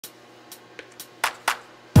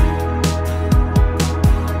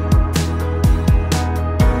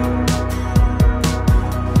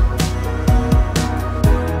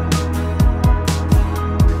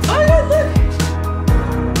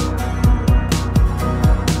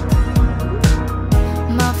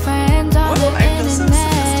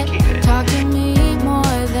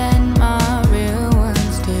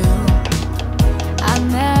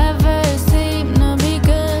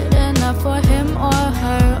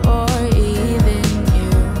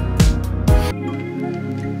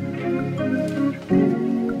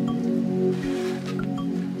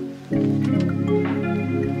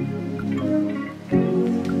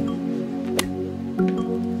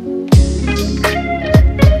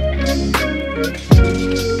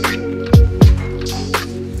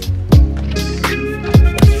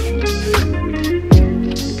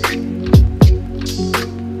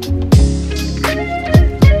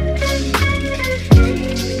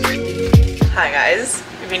Hi guys,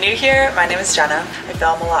 if you're new here, my name is Jenna. I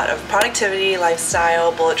film a lot of productivity,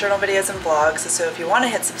 lifestyle, bullet journal videos and vlogs, so if you want to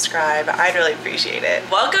hit subscribe, I'd really appreciate it.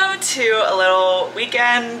 Welcome to a little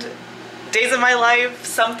weekend, days of my life,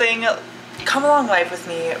 something come along life with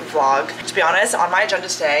me vlog. To be honest, on my agenda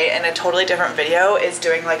today in a totally different video is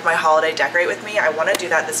doing like my holiday decorate with me. I want to do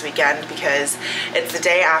that this weekend because it's the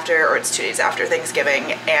day after, or it's 2 days after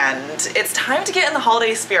Thanksgiving, and it's time to get in the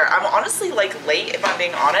holiday spirit. I'm honestly like late if I'm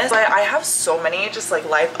being honest, but I have so many just like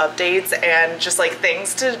life updates and just like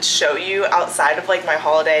things to show you outside of like my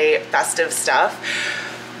holiday festive stuff.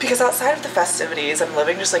 Because outside of the festivities, I'm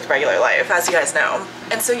living just like regular life, as you guys know.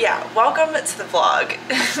 And so yeah, welcome to the vlog.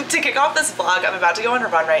 To kick off this vlog, I'm about to go on a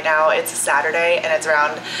run right now. It's a Saturday and it's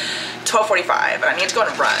around 12:45 and I need to go on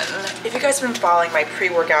a run. If you guys have been following my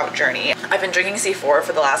pre-workout journey, I've been drinking C4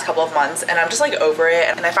 for the last couple of months and I'm just like over it.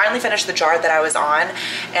 And I finally finished the jar that I was on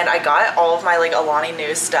and I got all of my like Alani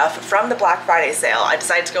New stuff from the Black Friday sale. I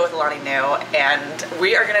decided to go with Alani New and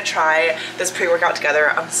we are gonna try this pre-workout together.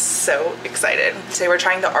 I'm so excited. Today we're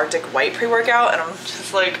trying the Arctic White pre-workout and I'm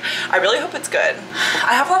just like, I really hope it's good.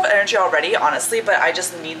 I have a lot of energy already, honestly, but I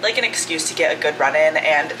just need like an excuse to get a good run in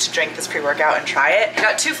and to drink this pre-workout and try it. I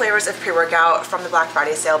got 2 flavors of pre-workout from the Black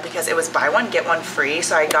Friday sale because it was buy one, get one free.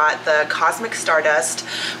 So I got the Cosmic Stardust,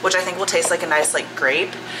 which I think will taste like a nice like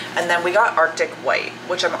grape. And then we got Arctic White,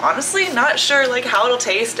 which I'm honestly not sure like how it'll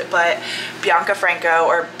taste, but Bianca Franco,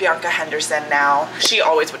 or Bianca Henderson now, she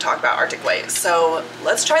always would talk about Arctic White. So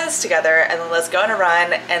let's try this together and then let's go on a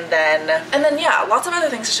run. And then yeah, lots of other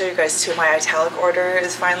things to show you guys too. My italic order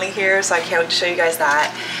is finally here, so I can't wait to show you guys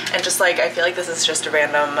that. And just like, I feel like this is just a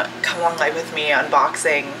random come along life with me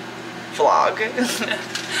unboxing vlog.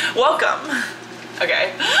 Welcome.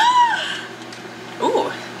 Okay.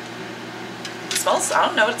 Ooh. It smells, I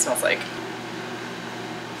don't know what it smells like.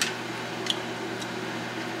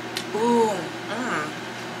 Ooh.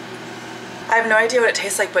 I have no idea what it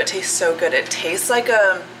tastes like, but it tastes so good. It tastes like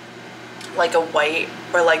a white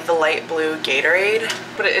or like the light blue Gatorade,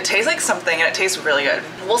 but it tastes like something and it tastes really good.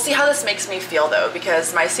 We'll see how this makes me feel though,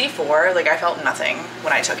 because my C4, like I felt nothing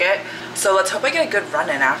when I took it. So let's hope I get a good run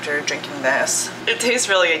in after drinking this. It tastes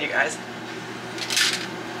really good, you guys.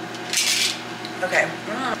 Okay,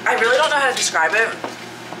 I really don't know how to describe it,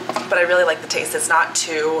 but I really like the taste. It's not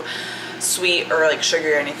too sweet or like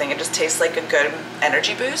sugary or anything. It just tastes like a good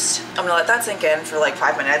energy boost. I'm gonna let that sink in for like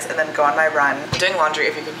 5 minutes and then go on my run. I'm doing laundry.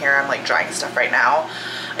 If you can hear, I'm like drying stuff right now.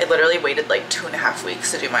 I literally waited like 2.5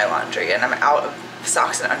 weeks to do my laundry and I'm out of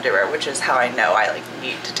socks and underwear, which is how I know I like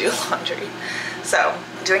need to do laundry. So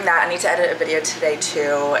doing that. I need to edit a video today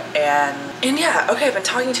too, and yeah, okay, I've been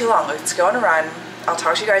talking too long. Let's go on a run. I'll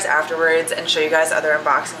talk to you guys afterwards and show you guys other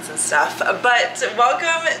unboxings and stuff. But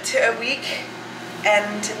welcome to a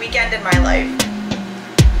weekend in my life.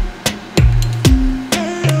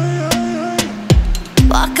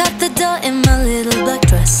 Walk out the door in my little black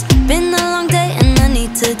dress. Been a long day and I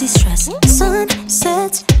need to de-stress. Sun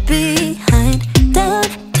sets behind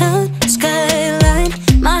downtown skyline.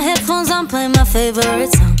 My headphones on, play my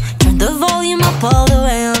favorite song. Turn the volume up all the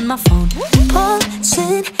way on my phone.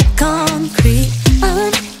 Pulsing concrete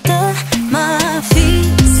under my feet.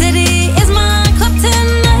 City is my club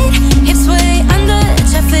tonight. Hips way under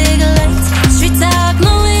traffic lights. Street talk,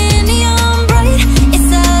 no neon bright.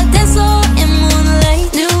 It's a dance floor in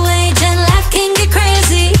moonlight. New age and life can get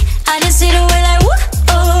crazy. I just sit away like whoop,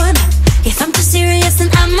 oh no. If I'm too serious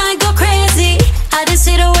then I might go crazy. I just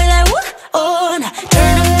sit away like whoop, oh no.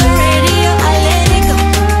 Turn up the radio, I let it go.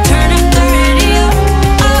 Turn up the radio,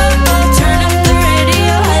 oh oh. Turn up the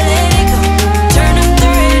radio, I let it go. Turn up the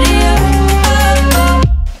radio, oh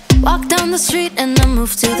oh. Walk down the street and I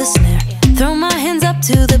move to the snare. Throw my hands up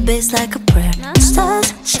to the bass like a prayer.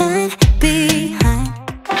 Stars shine behind.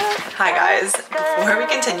 Hi guys, before we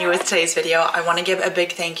continue with today's video, I want to give a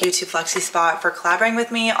big thank you to flexispot for collaborating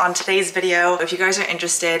with me on today's video. If you guys are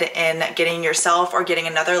interested in getting yourself or getting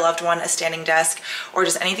another loved one a standing desk or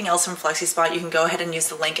just anything else from flexispot, you can go ahead and use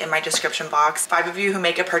the link in my description box. 5 of you who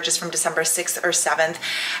make a purchase from December 6th or 7th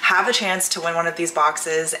have a chance to win one of these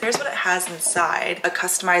boxes. Here's what it has inside: a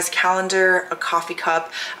customized calendar, a coffee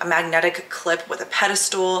cup, a magnetic clip with a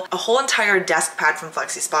pedestal, a whole entire desk pad from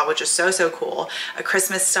flexispot, which is so cool, a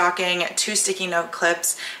Christmas stocking, 2 sticky note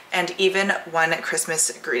clips, and even one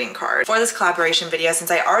Christmas greeting card. For this collaboration video,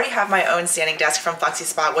 since I already have my own standing desk from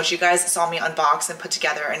flexispot, which you guys saw me unbox and put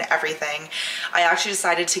together and everything, I actually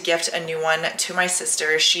decided to gift a new one to my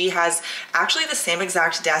sister. She has actually the same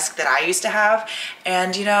exact desk that I used to have,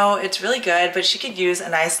 and you know, it's really good, but she could use a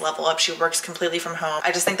nice level up. She works completely from home.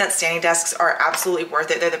 I just think that standing desks are absolutely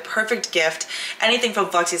worth it. They're the perfect gift, anything from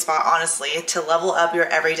flexispot, honestly, to level up your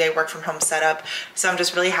everyday work from home setup. So I'm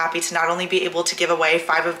just really happy to not only be able to give away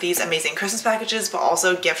 5 of these amazing Christmas packages, but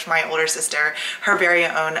also gift my older sister her very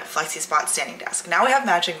own flexispot standing desk. Now we have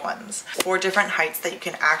matching ones, 4 different heights that you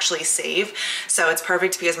can actually save. So it's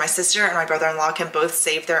perfect because my sister and my brother-in-law can both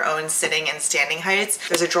save their own sitting and standing heights.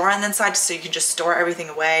 There's a drawer on the inside so you can just store everything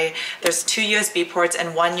away. There's 2 USB ports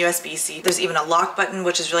and 1 USB-C. There's even a lock button,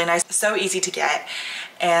 which is really nice. So easy to get.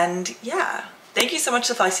 And yeah. Thank you so much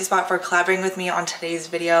to flexispot for collaborating with me on today's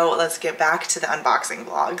video. Let's get back to the unboxing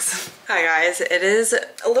vlogs. Hi guys, it is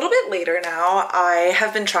a little bit later now. I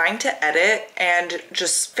have been trying to edit and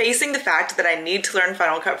just facing the fact that I need to learn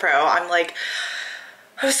Final Cut Pro.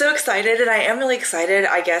 I'm so excited, and I am really excited.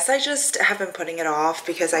 I guess I just have been putting it off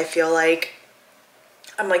because I feel like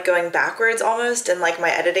I'm like going backwards almost in like my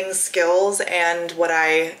editing skills and what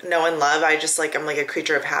I know and love. I'm like a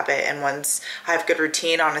creature of habit, and once I have good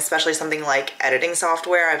routine on especially something like editing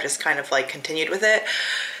software, I've just kind of like continued with it.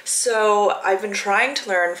 So I've been trying to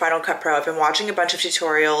learn Final Cut Pro. I've been watching a bunch of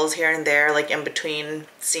tutorials here and there, like in between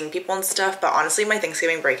seeing people and stuff, but honestly my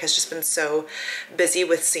Thanksgiving break has just been so busy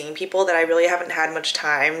with seeing people that I really haven't had much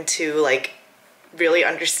time to like really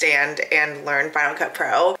understand and learn Final Cut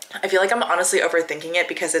Pro. I feel like I'm honestly overthinking it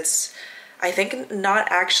because it's, I think, not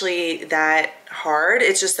actually that hard.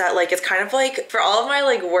 It's just that like, it's kind of like, for all of my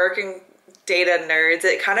like working data nerds,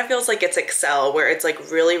 it kind of feels like it's Excel, where it's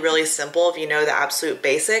like really, really simple if you know the absolute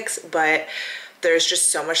basics, but there's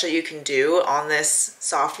just so much that you can do on this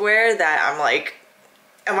software that I'm like,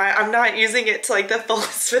 I'm not using it to like the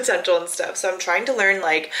fullest potential and stuff. So I'm trying to learn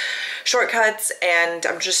like shortcuts, and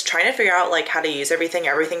I'm just trying to figure out like how to use everything.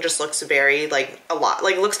 Everything just looks very like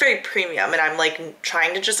looks very premium, and I'm like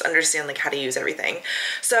trying to just understand like how to use everything.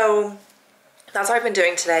 So that's what I've been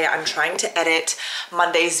doing today. I'm trying to edit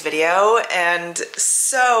Monday's video, and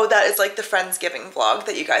so that is like the Friendsgiving vlog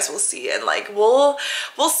that you guys will see, and like we'll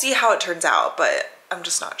see how it turns out, but I'm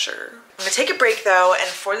just not sure. I'm gonna take a break though, and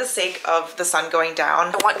for the sake of the sun going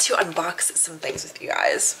down, I want to unbox some things with you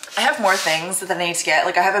guys. I have more things that I need to get.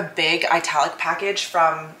 Like I have a big italic package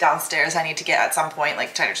from downstairs I need to get at some point,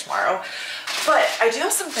 like tonight or tomorrow. But I do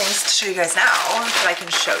have some things to show you guys now that I can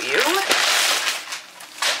show you.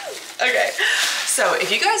 Okay, so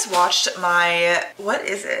if you guys watched my, what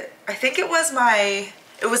is it? I think it was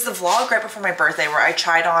the vlog right before my birthday where I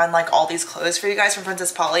tried on like all these clothes for you guys from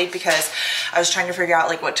Princess Polly because I was trying to figure out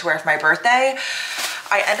like what to wear for my birthday.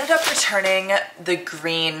 I ended up returning the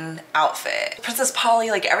green outfit. Princess Polly,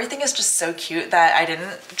 like everything is just so cute that I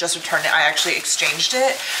didn't just return it, I actually exchanged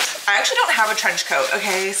it. I actually don't have a trench coat,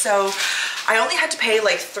 okay? So I only had to pay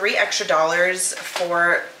like $3 extra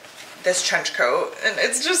for this trench coat, and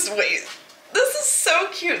it's just, wait. This is so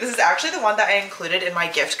cute. This is actually the one that I included in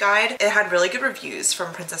my gift guide. It had really good reviews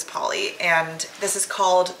from Princess Polly, and this is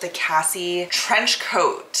called the Cassie trench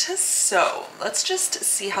coat. So let's just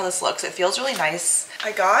see how this looks. It feels really nice.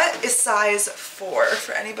 I got a size 4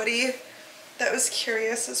 for anybody that was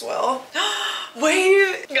curious as well.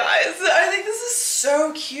 Wait, guys, I think this is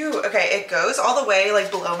so cute. Okay, it goes all the way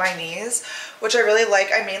like below my knees, which I really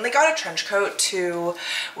like. I mainly got a trench coat to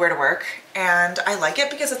wear to work, and I like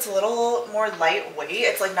it because it's a little more lightweight.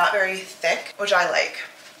 It's like not very thick, which I like.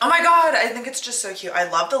 Oh my god, I think it's just so cute. I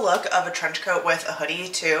love the look of a trench coat with a hoodie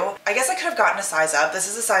too. I guess I could have gotten a size up. This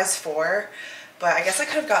is a size 4, but I guess I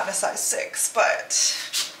could have gotten a size 6,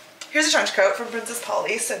 but here's a trench coat from Princess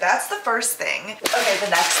Polly. So that's the first thing. Okay, the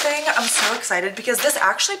next thing, I'm so excited because this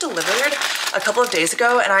actually delivered a couple of days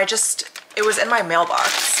ago, and it was in my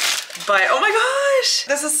mailbox. But oh my gosh,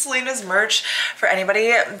 this is Selena's merch. For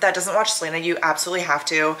anybody that doesn't watch Selena, you absolutely have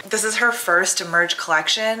to. This is her first merch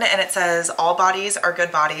collection, and it says all bodies are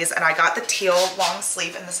good bodies, and I got the teal long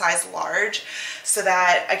sleeve in the size large so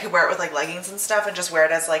that I could wear it with like leggings and stuff and just wear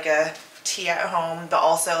it as like a tee at home, but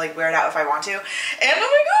also like wear it out if I want to. And oh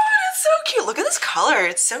my god, it's so cute. Look at this color.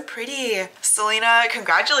 It's so pretty. Selena,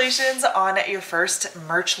 congratulations on your first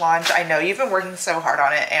merch launch. I know you've been working so hard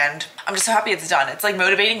on it, and I'm just so happy it's done. It's like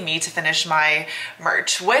motivating me to finish my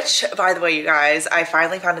merch, which, by the way, you guys, I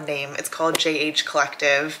finally found a name. It's called JH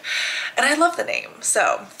Collective, and I love the name.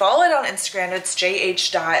 So follow it on Instagram. It's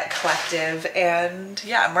jh.collective, and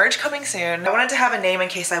yeah, merch coming soon. I wanted to have a name in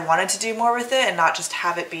case I wanted to do more with it and not just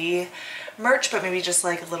have it be merch, but maybe just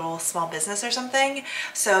like a little small business or something.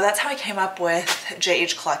 So that's how I came up with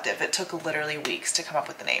JH Collective. It took literally weeks to come up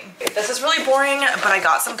with the name. This is really boring, but I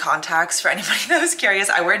got some contacts for anybody that was curious.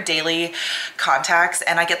 I wear daily contacts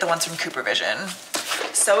and I get the ones from Cooper Vision.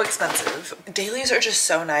 So expensive. Dailies are just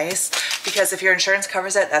so nice because if your insurance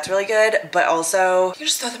covers it, that's really good, but also you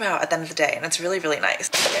just throw them out at the end of the day and it's really, really nice.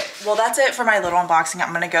 Okay, well, that's it for my little unboxing.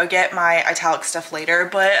 I'm gonna go get my italic stuff later,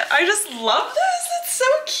 but I just love this. It's so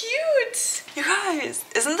cute. You guys,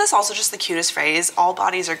 isn't this also just the cutest phrase? All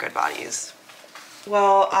bodies are good bodies.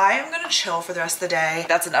 Well, I am gonna chill for the rest of the day.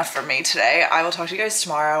 That's enough for me today. I will talk to you guys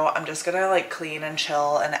tomorrow. I'm just gonna like clean and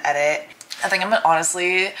chill and edit. I think I'm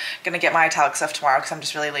honestly gonna get my italic stuff tomorrow because I'm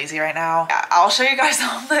just really lazy right now. Yeah, I'll show you guys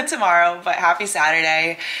all that tomorrow, but happy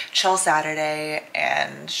Saturday, chill Saturday,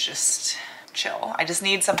 and just chill. I just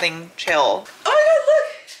need something chill. Oh my God, look!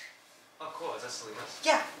 Oh cool, is that Selena's?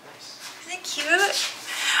 Yeah. Nice. Isn't it cute?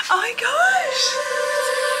 Oh my gosh!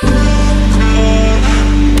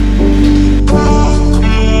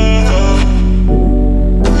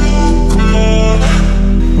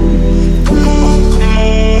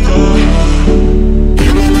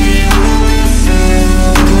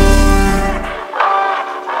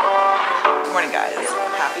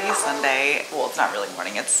 Not really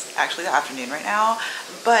morning, it's actually the afternoon right now,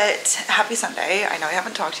 but happy Sunday. I know I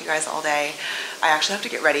haven't talked to you guys all day. I actually have to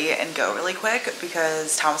get ready and go really quick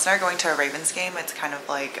because Thomas and I are going to a Ravens game. It's kind of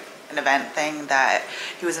like an event thing that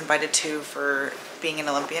he was invited to for being an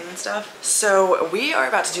Olympian and stuff. So we are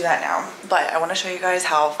about to do that now, but I want to show you guys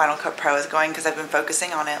how Final Cut Pro is going because I've been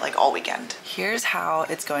focusing on it like all weekend. Here's how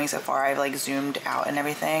it's going so far. I've like zoomed out and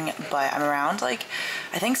everything, but I'm around like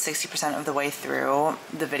I think 60% of the way through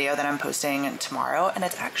the video that I'm posting tomorrow, and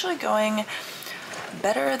it's actually going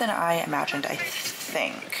better than I imagined, I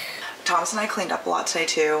think. Thomas and I cleaned up a lot today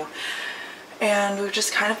too, and we've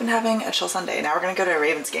just kind of been having a chill Sunday. Now we're gonna go to a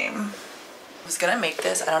Ravens game. I was gonna make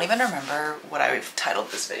this, I don't even remember what I've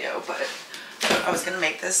titled this video, but I was gonna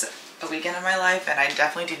make this a weekend of my life, and I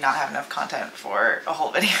definitely do not have enough content for a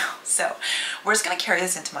whole video. So we're just gonna carry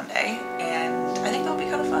this into Monday, and I think that'll be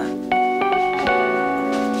kind of fun.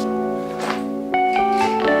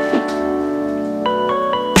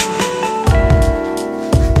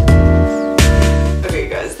 Okay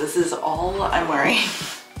guys, this is all I'm wearing.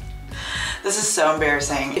 This is so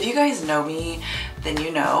embarrassing. If you guys know me, then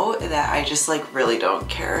you know that I just like really don't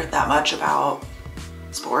care that much about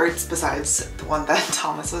sports besides the one that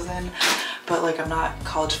Thomas was in. But like I'm not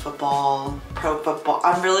college football, pro football.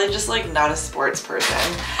 I'm really just like not a sports person.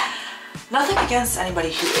 Nothing against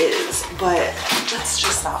anybody who is, but that's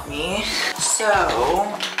just not me. So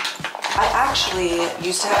I actually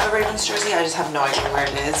used to have a Ravens jersey. I just have no idea where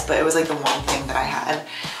it is, but it was like the one thing that I had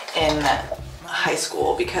in high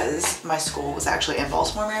school because my school was actually in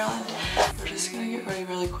Baltimore, Maryland. We're just gonna get ready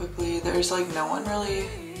really quickly. There's like no one really.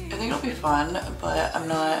 I think it'll be fun, but I'm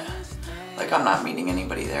not meeting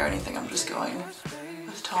anybody there or anything. I'm just going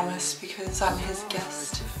with Thomas because I'm his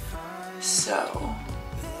guest. So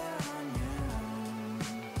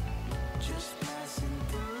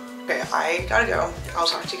okay, I gotta go. I'll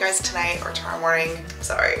talk to you guys tonight or tomorrow morning.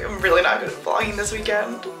 Sorry, I'm really not good at vlogging this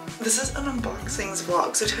weekend. This is an unboxings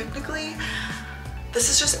vlog, so technically this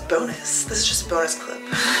is just bonus. This is just a bonus clip.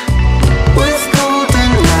 With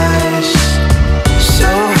golden eyes, so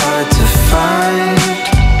hard to find.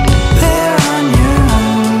 There on your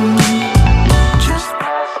own, just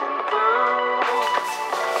passing through.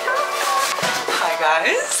 Hi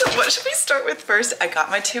guys, what should we start with first? I got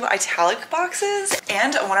my 2 italic boxes,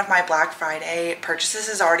 and one of my Black Friday purchases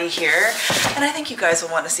is already here, and I think you guys will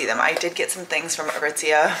want to see them. I did get some things from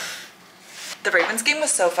Aritzia. The Ravens game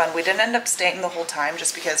was so fun. We didn't end up staying the whole time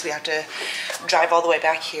just because we have to drive all the way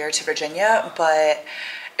back here to Virginia, but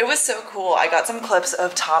it was so cool. I got some clips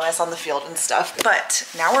of Thomas on the field and stuff, but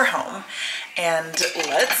now we're home and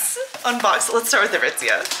let's unbox. Let's start with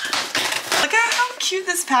Aritzia. Look at how cute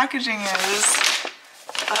this packaging is.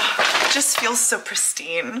 It just feels so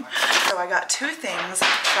pristine. So I got 2 things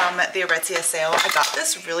from the Aritzia sale. I got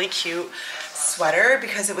this really cute sweater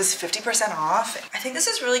because it was 50% off. I think this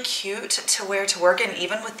is really cute to wear to work, and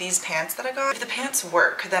even with these pants that I got, if the pants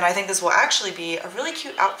work, then I think this will actually be a really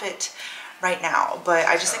cute outfit right now. But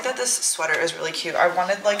I just think that this sweater is really cute. I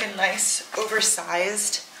wanted like a nice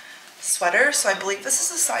oversized sweater, so I believe this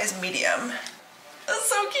is a size medium. That's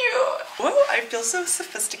so cute. Whoa, I feel so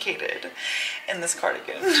sophisticated in this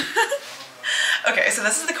cardigan. Okay, so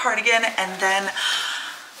this is the cardigan, and then,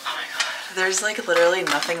 oh my god, there's like literally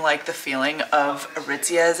nothing like the feeling of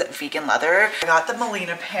Aritzia's vegan leather. I got the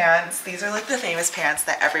Melina pants. These are like the famous pants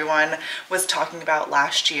that everyone was talking about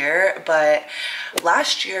last year, but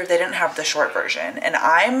last year they didn't have the short version, and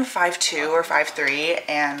I'm 5'2" or 5'3",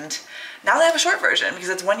 and now they have a short version because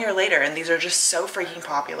it's 1 year later, and these are just so freaking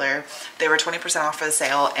popular. They were 20% off for the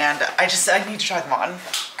sale, and I need to try them on.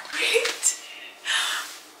 Wait.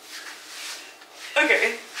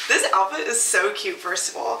 Okay, this outfit is so cute,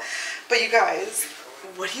 first of all. But you guys,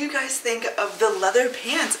 what do you guys think of the leather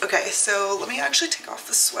pants? Okay, so let me actually take off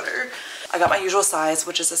the sweater. I got my usual size,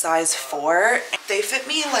 which is a size 4. They fit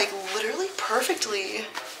me like literally perfectly.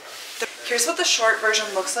 Here's what the short version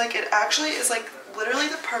looks like. It actually is like literally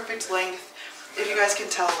the perfect length. If you guys can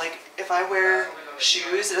tell, like if I wear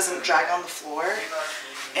shoes, it doesn't drag on the floor.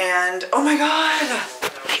 And oh my god,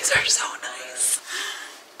 these are so nice.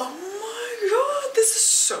 Oh my god, this is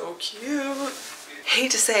so cute.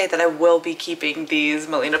 Hate to say that I will be keeping these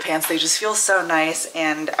Melina pants. They just feel so nice,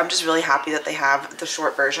 and I'm just really happy that they have the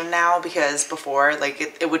short version now, because before like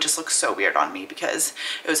it would just look so weird on me because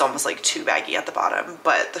it was almost like too baggy at the bottom.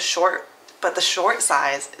 But the short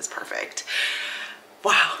size is perfect.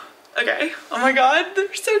 Wow. Okay. Oh my god,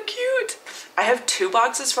 they're so cute. I have 2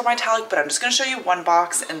 boxes for my italic, but I'm just gonna show you 1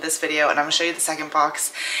 box in this video, and I'm gonna show you the second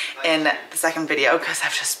box in the second video because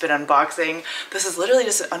I've just been unboxing. This is literally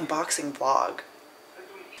just an unboxing vlog.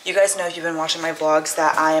 You guys know if you've been watching my vlogs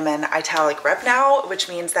that I am an italic rep now, which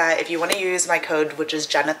means that if you want to use my code, which is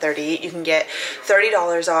Jenna30, you can get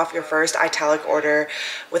 $30 off your first italic order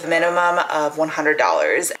with a minimum of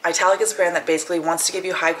 $100. Italic is a brand that basically wants to give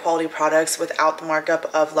you high quality products without the markup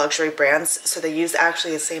of luxury brands. So they use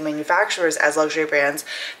actually the same manufacturers as luxury brands.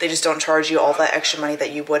 They just don't charge you all that extra money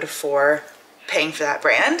that you would for paying for that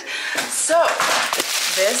brand. So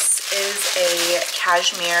this is a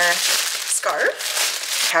cashmere scarf.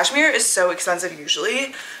 Cashmere is so expensive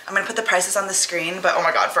usually. I'm gonna put the prices on the screen, but oh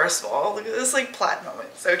my god, first of all, look at this like plaid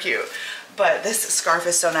moment, so cute. But this scarf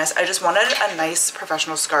is so nice. I just wanted a nice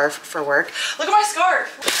professional scarf for work. Look at my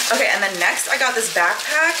scarf. Okay, and then next I got this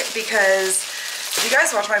backpack because if you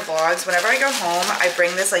guys watch my vlogs, whenever I go home, I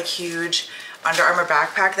bring this like huge Under Armour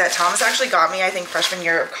backpack that Thomas actually got me, I think freshman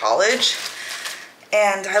year of college.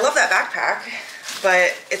 And I love that backpack.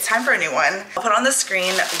 But it's time for a new one. I'll put on the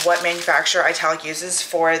screen what manufacturer Italic uses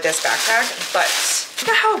for this backpack, but look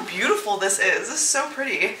at how beautiful this is. This is so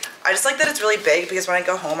pretty. I just like that it's really big because when I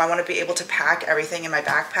go home, I want to be able to pack everything in my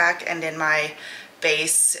backpack and in my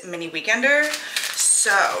base mini weekender.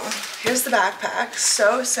 So here's the backpack.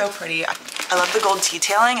 So, so pretty. I love the gold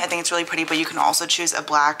detailing. I think it's really pretty, but you can also choose a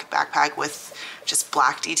black backpack with just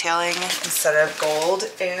black detailing instead of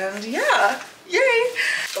gold. And yeah. Yay!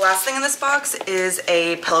 The last thing in this box is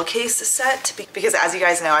a pillowcase set because as you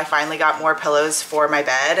guys know, I finally got more pillows for my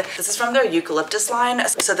bed. This is from their eucalyptus line.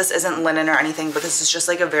 So this isn't linen or anything, but this is just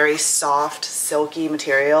like a very soft, silky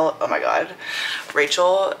material. Oh my god.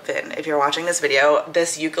 Rachel, Finn, if you're watching this video,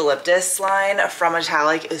 this eucalyptus line from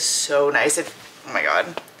Italic is so nice. Oh my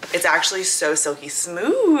god. It's actually so silky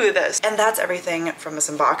smooth. And that's everything from this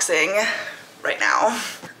unboxing right now.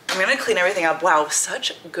 I'm gonna clean everything up. Wow,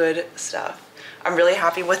 such good stuff. I'm really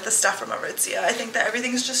happy with the stuff from Aritzia. I think that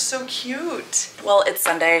everything's just so cute. Well, it's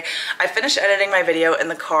Sunday. I finished editing my video in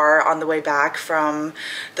the car on the way back from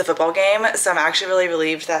the football game, so I'm actually really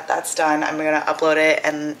relieved that that's done. I'm gonna upload it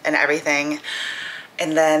and everything.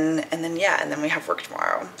 And then we have work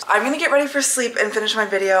tomorrow. I'm gonna get ready for sleep and finish my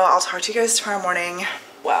video. I'll talk to you guys tomorrow morning.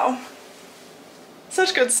 Wow,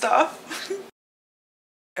 such good stuff.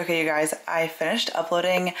 Okay, you guys, I finished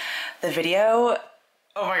uploading the video.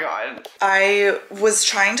 Oh my god. I was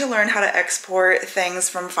trying to learn how to export things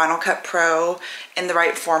from Final Cut Pro in the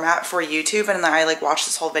right format for YouTube, and then I like watched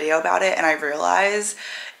this whole video about it, and I realized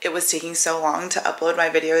it was taking so long to upload my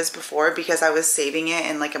videos before because I was saving it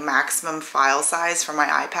in like a maximum file size for my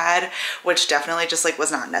iPad, which definitely just like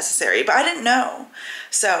was not necessary, but I didn't know.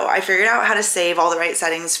 So I figured out how to save all the right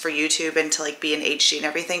settings for YouTube and to like be in HD and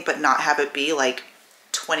everything, but not have it be like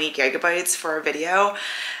 20 gigabytes for a video.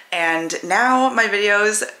 And now my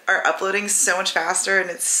videos are uploading so much faster, and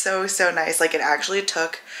it's so, so nice. Like it actually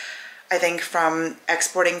took, I think, from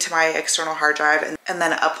exporting to my external hard drive and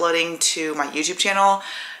then uploading to my YouTube channel,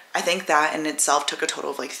 I think that in itself took a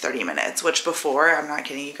total of like 30 minutes, which before, I'm not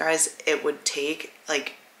kidding you guys, it would take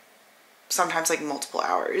like sometimes like multiple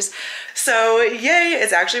hours. So yay,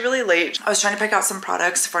 it's actually really late. I was trying to pick out some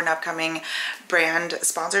products for an upcoming brand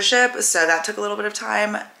sponsorship, so that took a little bit of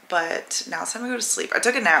time, but now it's time to go to sleep. I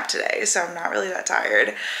took a nap today, so I'm not really that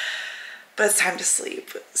tired, but it's time to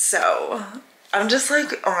sleep. So I'm just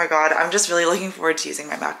like, oh my God, I'm just really looking forward to using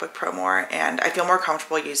my MacBook Pro more, and I feel more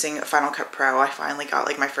comfortable using Final Cut Pro. I finally got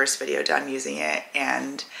like my first video done using it,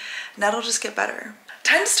 and now it'll just get better.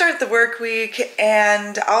 Time to start the work week,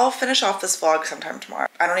 and I'll finish off this vlog sometime tomorrow.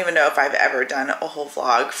 I don't even know if I've ever done a whole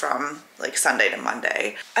vlog from like Sunday to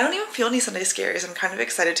Monday. I don't even feel any Sunday scares. I'm kind of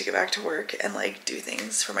excited to get back to work and like do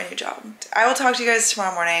things for my new job. I will talk to you guys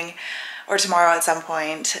tomorrow morning or tomorrow at some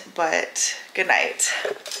point, but good night.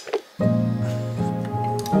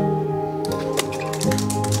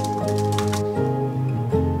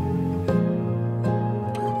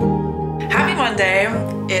 Happy Monday.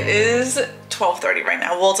 It is 12:30 right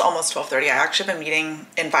now. Well, it's almost 12:30. I actually have a meeting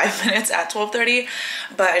in 5 minutes at 12:30,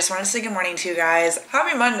 but I just wanted to say good morning to you guys.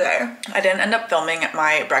 Happy Monday. I didn't end up filming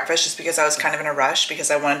my breakfast just because I was kind of in a rush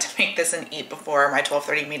because I wanted to make this and eat before my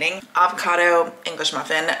 12:30 meeting. Avocado English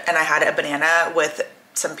muffin, and I had a banana with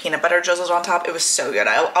some peanut butter drizzles on top. It was so good.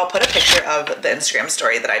 I'll put a picture of the Instagram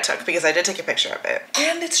story that I took because I did take a picture of it,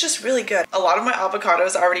 and it's just really good. A lot of my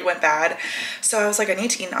avocados already went bad, so I was like, I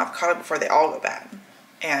need to eat an avocado before they all go bad.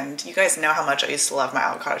 And you guys know how much I used to love my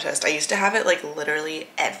avocado toast. I used to have it like literally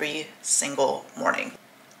every single morning.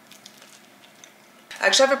 I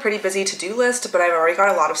actually have a pretty busy to-do list, but I've already got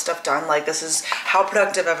a lot of stuff done. Like, this is how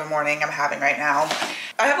productive of a morning I'm having right now.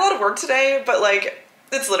 I have a lot of work today, but like,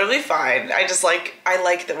 it's literally fine. I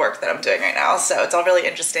like the work that I'm doing right now. So it's all really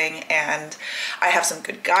interesting, and I have some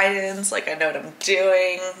good guidance. Like, I know what I'm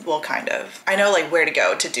doing. Well, kind of. I know like where to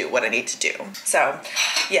go to do what I need to do. So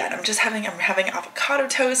yeah, and I'm having avocado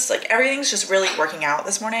toast. Like, everything's just really working out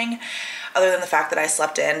this morning, other than the fact that I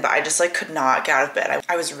slept in, but I just like could not get out of bed.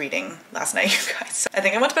 I was reading last night, you guys. I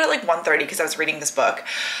think I went to bed at like 1:30 because I was reading this book.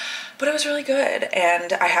 But it was really good,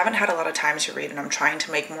 and I haven't had a lot of time to read, and I'm trying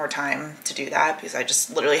to make more time to do that because I just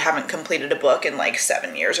literally haven't completed a book in like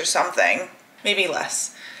 7 years or something. Maybe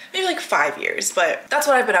less. Maybe like 5 years, but that's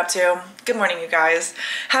what I've been up to. Good morning, you guys.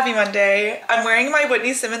 Happy Monday. I'm wearing my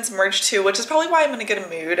Whitney Simmons merch too, which is probably why I'm in a good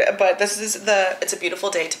mood, but this is the It's a Beautiful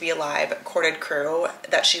Day to Be Alive corded crew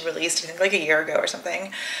that she released, I think like a year ago or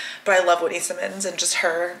something. But I love Whitney Simmons and just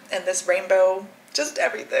her and this rainbow, just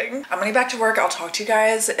everything. I'm gonna get back to work. I'll talk to you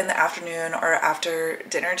guys in the afternoon or after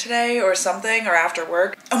dinner today or something, or after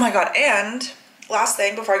work. Oh my God, and last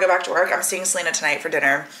thing before I go back to work, I'm seeing Selena tonight for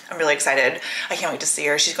dinner. I'm really excited. I can't wait to see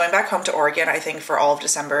her. She's going back home to Oregon, I think, for all of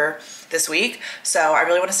December this week. So I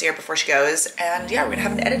really want to see her before she goes. And yeah, we're gonna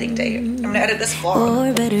have an editing date. I'm gonna edit this vlog.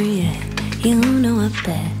 Or better yet, you know I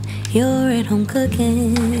bet you're at home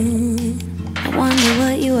cooking. I wonder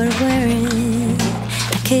what you are wearing.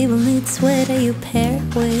 A cable knit sweater you pair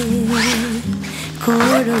with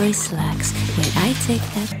corduroy slacks. Wait, I take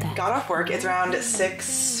that back. Got off work. It's around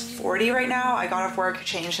 6:40 right now. I got off work,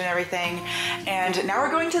 changed and everything, and now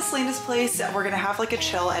we're going to Selena's place. We're gonna have like a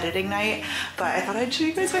chill editing night, but I thought I'd show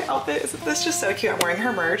you guys my outfit. Isn't this just so cute? I'm wearing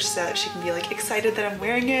her merch so that she can be like excited that I'm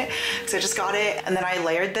wearing it, because I just got it, and then I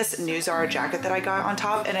layered this new Zara jacket that I got on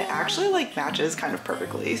top, and it actually like matches kind of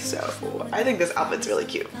perfectly, so I think this outfit's really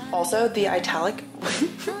cute. Also, the italic,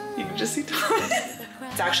 you can just see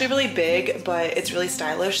it's actually really big, but it's really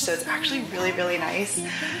stylish, so it's actually really, really nice.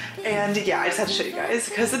 And yeah, I just had to show you guys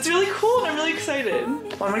because it's really cool and I'm really excited.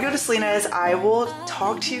 Well, I'm gonna go to Selena's. I will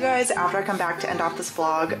talk to you guys after I come back to end off this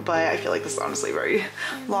vlog, but I feel like this is honestly a very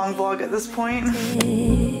long vlog at this point.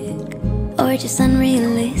 Or just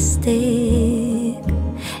unrealistic.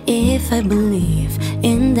 If I believe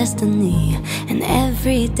in destiny and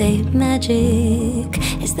everyday magic,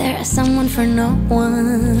 is there a someone for no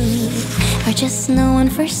one? Or just no one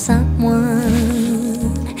for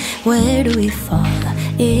someone? Where do we fall?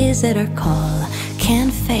 Is it our call? Can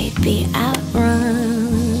fate be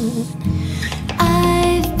outrun?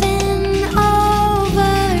 I've been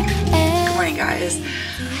over. Good morning, guys.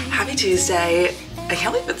 Happy Tuesday. I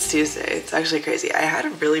can't believe it's Tuesday. It's actually crazy. I had a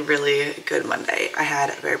really, really good Monday. I had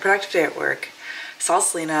a very productive day at work. Saw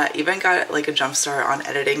Selena, even got like a jump start on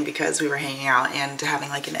editing because we were hanging out and having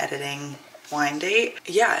like an editing wine date.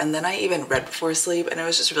 Yeah, and then I even read before sleep, and it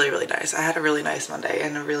was just really, really nice. I had a really nice Monday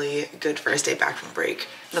and a really good first day back from break.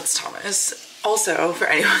 That's Thomas. Also, for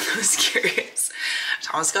anyone who's curious,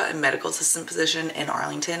 Thomas got a medical assistant position in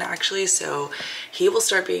Arlington actually, so he will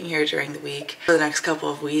start being here during the week for the next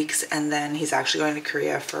couple of weeks, and then he's actually going to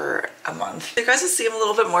Korea for a month. You guys will see him a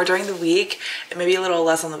little bit more during the week and maybe a little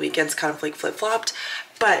less on the weekends, kind of like flip-flopped,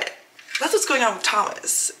 but that's what's going on with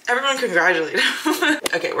Thomas. Everyone congratulate him.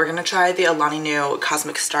 Okay, we're gonna try the Alani new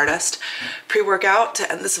Cosmic Stardust pre-workout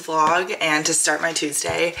to end this vlog and to start my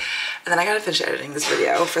Tuesday. And then I gotta finish editing this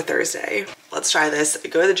video for Thursday. let's try this,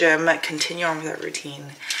 go to the gym, continue on with that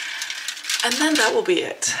routine, and then that will be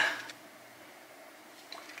it.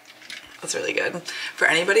 That's really good. For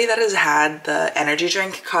anybody that has had the energy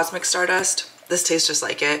drink Cosmic Stardust, this tastes just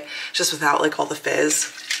like it, just without like all the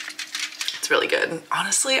fizz. It's really good.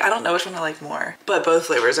 Honestly, I don't know which one I like more, but both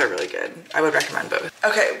flavors are really good. I would recommend both.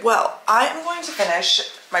 Okay, well, I am going to finish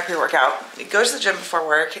my pre-workout, go to the gym before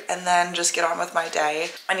work, and then just get on with my day.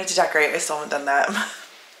 I need to decorate. I still haven't done that.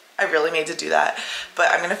 I really need to do that,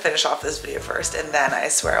 but I'm gonna finish off this video first and then I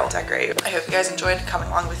swear I'll decorate. I hope you guys enjoyed coming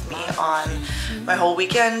along with me on my whole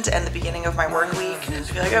weekend and the beginning of my work week. I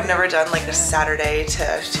feel like I've never done like a Saturday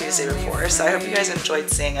to Tuesday before, so I hope you guys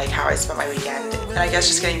enjoyed seeing like how I spent my weekend and I guess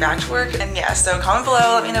just getting back to work. And yeah, so comment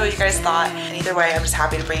below, let me know what you guys thought, and either way I'm just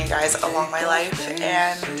happy to bring you guys along my life.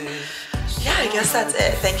 And yeah, I guess that's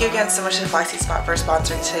it. Thank you again so much to flexispot for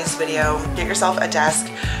sponsoring today's video. Get yourself a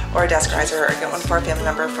desk or a desk riser, or get one for a family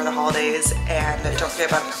member for the holidays, and don't forget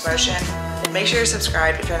about the promotion. Make sure you're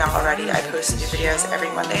subscribed if you're not already. I post new videos every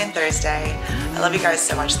Monday and Thursday. I love you guys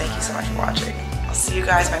so much. Thank you so much for watching. I'll see you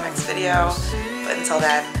guys in my next video, but until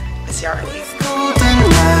then, miss you already.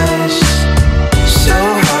 So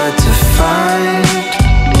hard